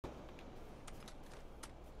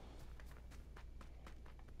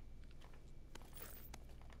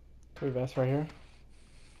Three vests right here.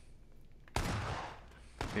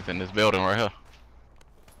 He's in this building right here.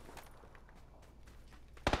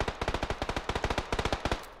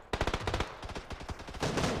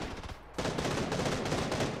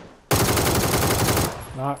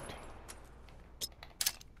 Knocked.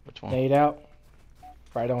 Which one? Nade out.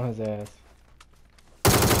 Right on his ass.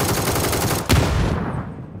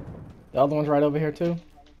 The other one's right over here too.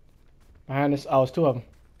 Behind this. Oh, it's two of them.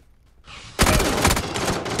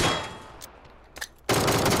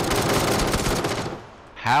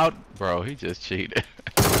 How, bro? He just cheated.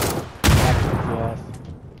 Yes.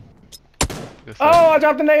 Oh, I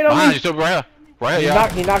dropped a nade on Behind me. you, still right here. Right here, He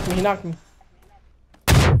knocked me. He knocked me.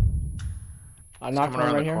 I knocked him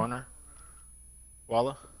right here. Corner.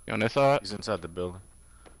 Walla? You on this side? He's inside the building.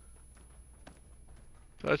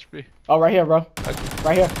 Touch me. Oh, right here, bro.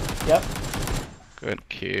 Right here. Yep. Good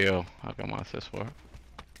kill. I got my assist for it.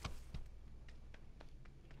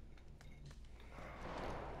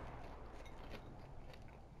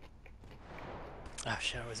 Oh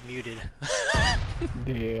shit, I was muted.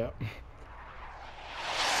 Yeah.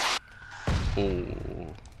 Oh.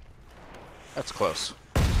 That's close.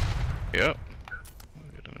 Yep.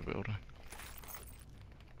 Get in the building.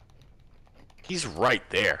 He's right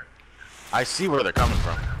there. I see where they're coming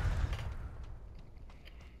from.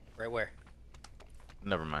 Right where?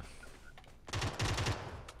 Never mind.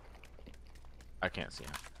 I can't see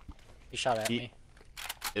him. He shot at me.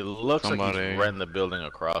 It looks like Somebody. he's right in the building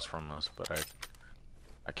across from us, but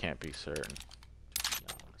I can't be certain. To be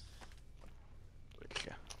honest with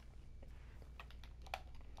ya.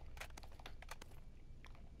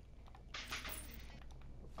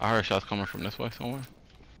 I heard shots coming from this way somewhere.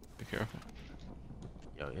 Be careful.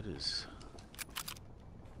 Yo, it is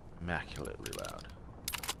immaculately loud.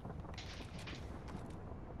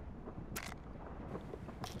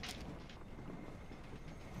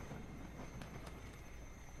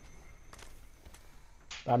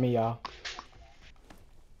 By me, y'all.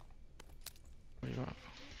 Where you at?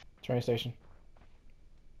 Train station.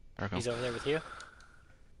 There I come. He's over there with you?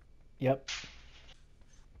 Yep.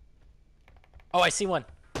 Oh, I see one.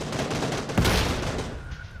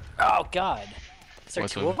 Oh god. Is there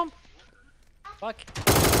What's two up? of them? Fuck.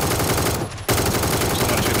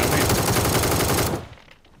 Somebody shooting at me.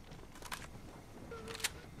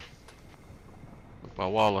 By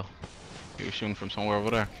Walla. He was shooting from somewhere over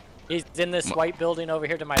there. He's in this white building over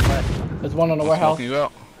here to my left. There's one on the I'm warehouse. smoking you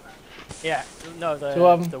out. Yeah, no, Two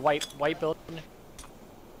of 'em. the white building.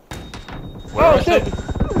 Where Oh is shit! it?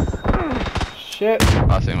 Shit.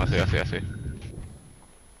 I see him, I see.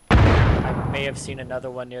 I may have seen another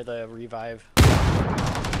one near the revive.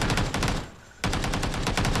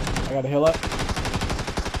 I gotta heal up.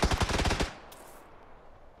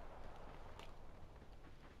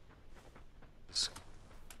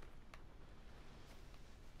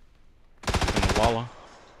 In the Walla.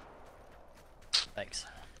 Thanks.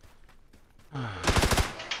 Hold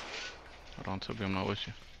on, Toby, I'm not with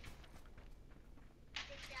you.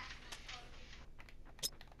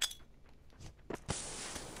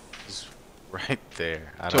 He's right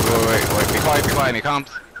there. I Toby, don't wait. Be quiet, he comes.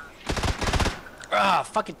 Ah,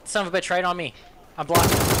 fucking son of a bitch right on me. I'm blocking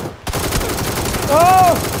him.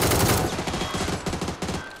 Oh!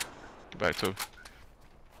 Get back, Toby.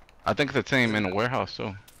 I think the team in the warehouse,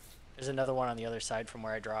 too. There's another one on the other side from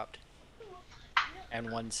where I dropped.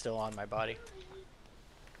 And one still on my body.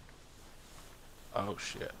 Oh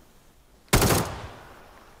shit.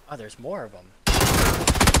 Oh, there's more of them.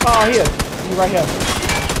 Oh, here. He's right here.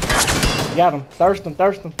 Got him. Thirst him.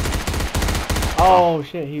 Oh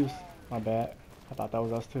shit, he was. My bad. I thought that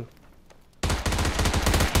was us too.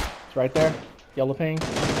 It's right there. Yellow ping.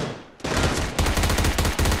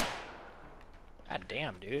 God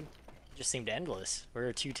damn, dude. It just seemed endless.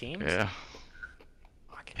 We're two teams? Yeah.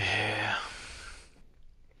 Fuck. Yeah.